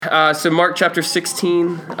So Mark chapter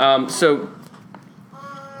 16. For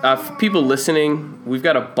people listening, we've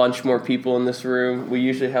got a bunch more people in this room. We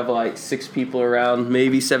usually have like 6 people around,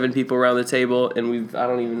 maybe 7 people around the table, and I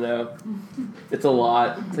don't even know. It's a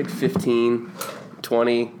lot. It's like 15,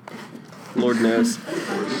 20, Lord knows.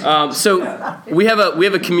 So we have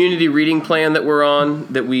a community reading plan that we're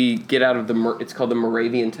on that we get out of it's called the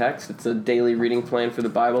Moravian Text. It's a daily reading plan for the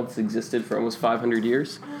Bible that's existed for almost 500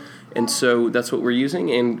 years. And so that's what we're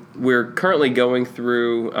using, and we're currently going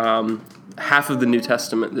through half of the New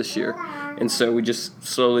Testament this year. And so we just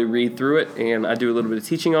slowly read through it, and I do a little bit of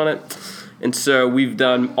teaching on it. And so we've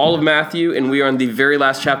done all of Matthew, and we are on the very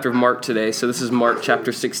last chapter of Mark today. So this is Mark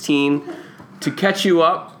chapter 16. To catch you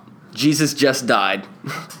up, Jesus just died.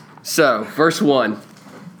 So, verse 1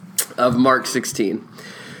 of Mark 16.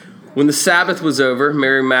 When the Sabbath was over,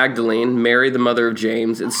 Mary Magdalene, Mary the mother of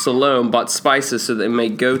James, and Salome bought spices so that they may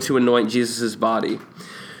go to anoint Jesus' body.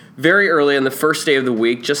 Very early on the first day of the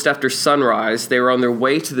week, just after sunrise, they were on their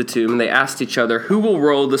way to the tomb, and they asked each other, who will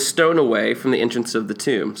roll the stone away from the entrance of the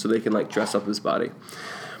tomb, so they can dress up his body.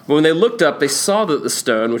 But when they looked up, they saw that the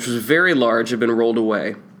stone, which was very large, had been rolled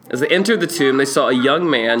away. As they entered the tomb, they saw a young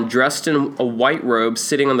man dressed in a white robe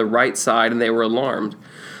sitting on the right side, and they were alarmed.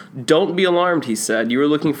 Don't be alarmed, he said. You are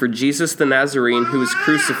looking for Jesus the Nazarene who was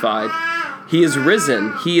crucified. He is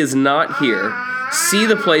risen. He is not here. See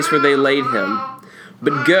the place where they laid him.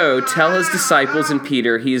 But go, tell his disciples and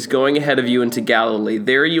Peter, he is going ahead of you into Galilee.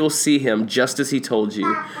 There you will see him, just as he told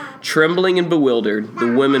you. Trembling and bewildered,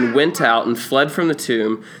 the women went out and fled from the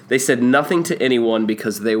tomb. They said nothing to anyone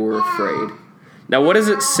because they were afraid. Now, what does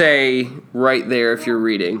it say right there if you're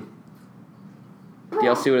reading? Do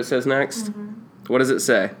y'all see what it says next? Mm-hmm. What does it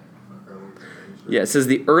say? Yeah, it says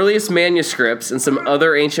the earliest manuscripts and some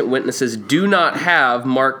other ancient witnesses do not have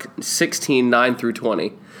Mark 16, 9 through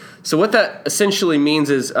 20. So what that essentially means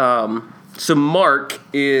is, so Mark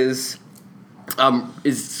is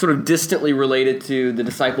sort of distantly related to the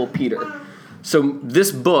disciple Peter. So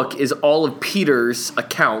this book is all of Peter's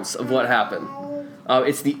accounts of what happened.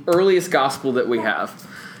 It's the earliest gospel that we have.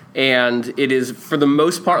 And it is, for the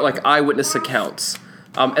most part, eyewitness accounts.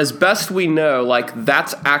 As best we know,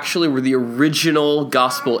 that's actually where the original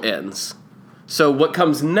gospel ends. So what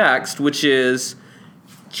comes next, which is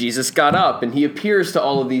Jesus got up and he appears to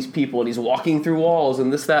all of these people and he's walking through walls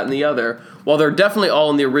and this, that, and the other. While they're definitely all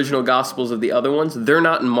in the original gospels of the other ones, they're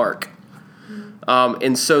not in Mark.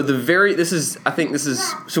 And so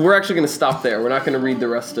so we're actually going to stop there. We're not going to read the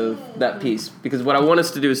rest of that piece because what I want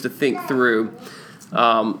us to do is to think through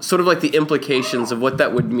sort of the implications of what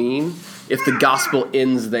that would mean if the gospel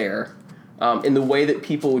ends there, in the way that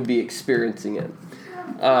people would be experiencing it.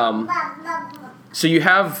 So you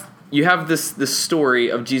have this story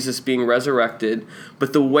of Jesus being resurrected,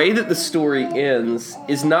 but the way that the story ends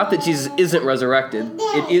is not that Jesus isn't resurrected.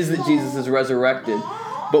 It is that Jesus is resurrected.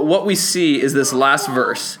 But what we see is this last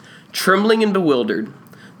verse. Trembling and bewildered,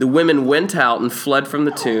 the women went out and fled from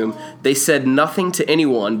the tomb. They said nothing to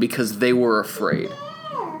anyone because they were afraid.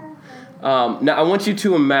 Now, I want you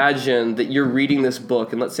to imagine that you're reading this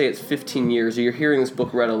book, and let's say it's 15 years, or you're hearing this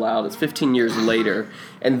book read aloud. It's 15 years later,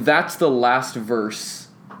 and that's the last verse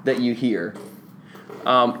that you hear.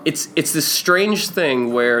 It's this strange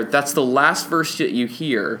thing where that's the last verse that you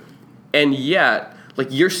hear, and yet,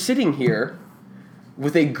 you're sitting here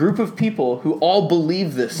with a group of people who all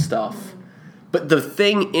believe this stuff, but the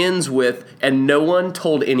thing ends with, and no one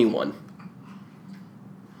told anyone.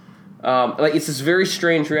 It's this very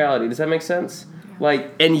strange reality. Does that make sense? Yeah.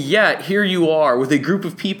 And yet, here you are with a group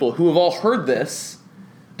of people who have all heard this,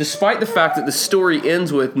 despite the fact that the story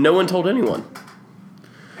ends with, no one told anyone.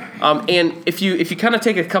 And if you kind of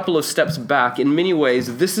take a couple of steps back, in many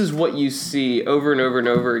ways, this is what you see over and over and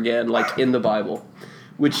over again, in the Bible,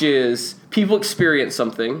 which is people experience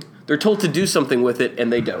something, they're told to do something with it,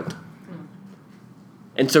 and they don't.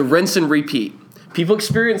 And so rinse and repeat. People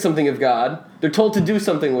experience something of God, they're told to do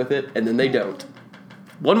something with it, and then they don't.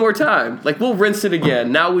 One more time. We'll rinse it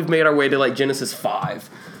again. Now we've made our way to Genesis 5.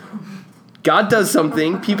 God does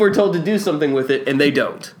something, people are told to do something with it, and they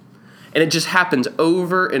don't. And it just happens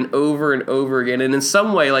over and over and over again. And in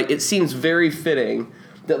some way, it seems very fitting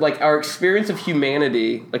that our experience of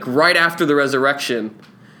humanity, right after the resurrection,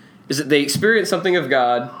 is that they experience something of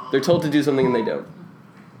God, they're told to do something, and they don't.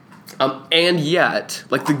 And yet,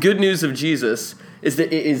 the good news of Jesus is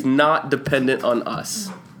that it is not dependent on us.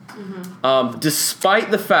 Mm-hmm.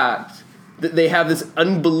 Despite the fact that they have this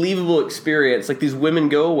unbelievable experience, these women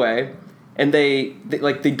go away and they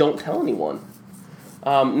don't tell anyone.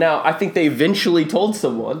 Now, I think they eventually told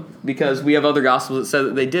someone because we have other gospels that said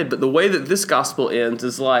that they did. But the way that this gospel ends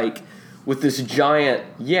is with this giant,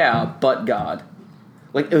 but God.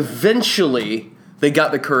 Like, eventually, they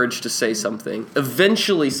got the courage to say something.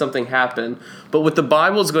 Eventually, something happened. But what the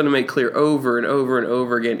Bible is going to make clear over and over and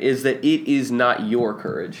over again is that it is not your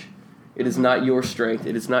courage. It is not your strength.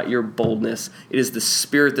 It is not your boldness. It is the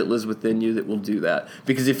Spirit that lives within you that will do that.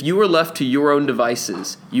 Because if you are left to your own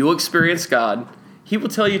devices, you will experience God. He will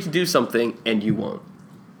tell you to do something, and you won't.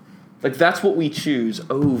 Like, that's what we choose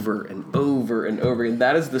over and over and over again.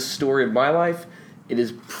 That is the story of my life. It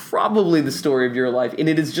is probably the story of your life, and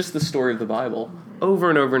it is just the story of the Bible over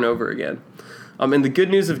and over and over again. And the good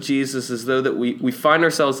news of Jesus is, though, that we find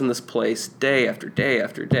ourselves in this place day after day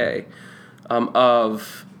after day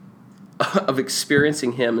of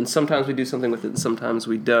experiencing him, and sometimes we do something with it and sometimes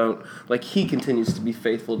we don't. Like, he continues to be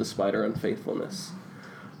faithful despite our unfaithfulness.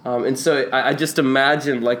 And so I just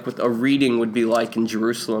imagine like what a reading would be like in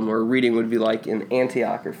Jerusalem, or a reading would be like in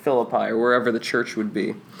Antioch or Philippi or wherever the church would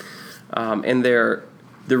be. And they're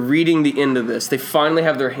reading the end of this. They finally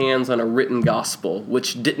have their hands on a written gospel,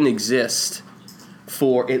 which didn't exist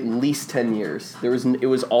for at least 10 years. It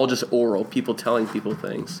was all just oral, people telling people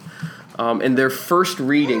things. And their first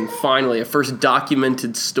reading, finally, a first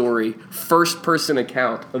documented story, first-person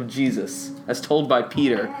account of Jesus, as told by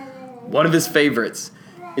Peter, one of his favorites,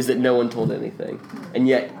 is that no one told anything. And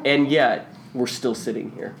yet, we're still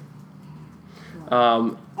sitting here.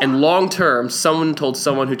 And long term, someone told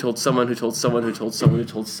someone who told someone who told someone who told someone who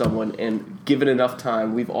told someone, and given enough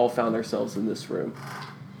time, we've all found ourselves in this room.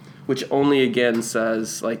 Which only again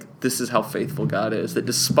says, like, this is how faithful God is, that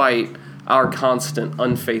despite our constant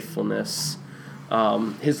unfaithfulness,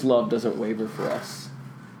 his love doesn't waver for us.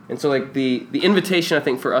 And so, like, the invitation, I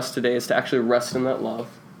think, for us today is to actually rest in that love.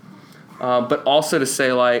 But also to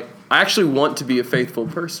say, like, I actually want to be a faithful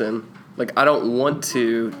person. Like, I don't want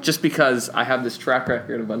to, just because I have this track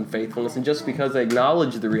record of unfaithfulness, and just because I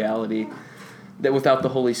acknowledge the reality that without the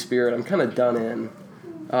Holy Spirit, I'm kind of done in.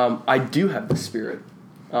 I do have the Spirit.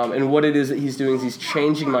 And what it is that he's doing is he's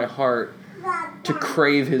changing my heart to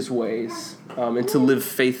crave his ways and to live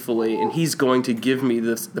faithfully. And he's going to give me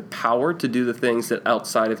the power to do the things that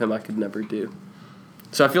outside of him I could never do.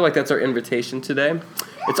 So I feel like that's our invitation today.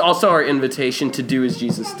 It's also our invitation to do as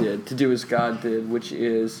Jesus did, to do as God did, which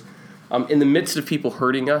is in the midst of people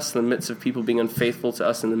hurting us, in the midst of people being unfaithful to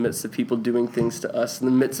us, in the midst of people doing things to us, in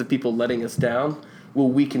the midst of people letting us down, will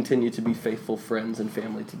we continue to be faithful friends and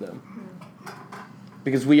family to them?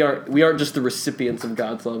 Because we aren't just the recipients of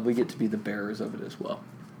God's love, we get to be the bearers of it as well.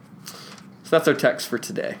 So that's our text for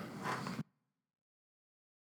today.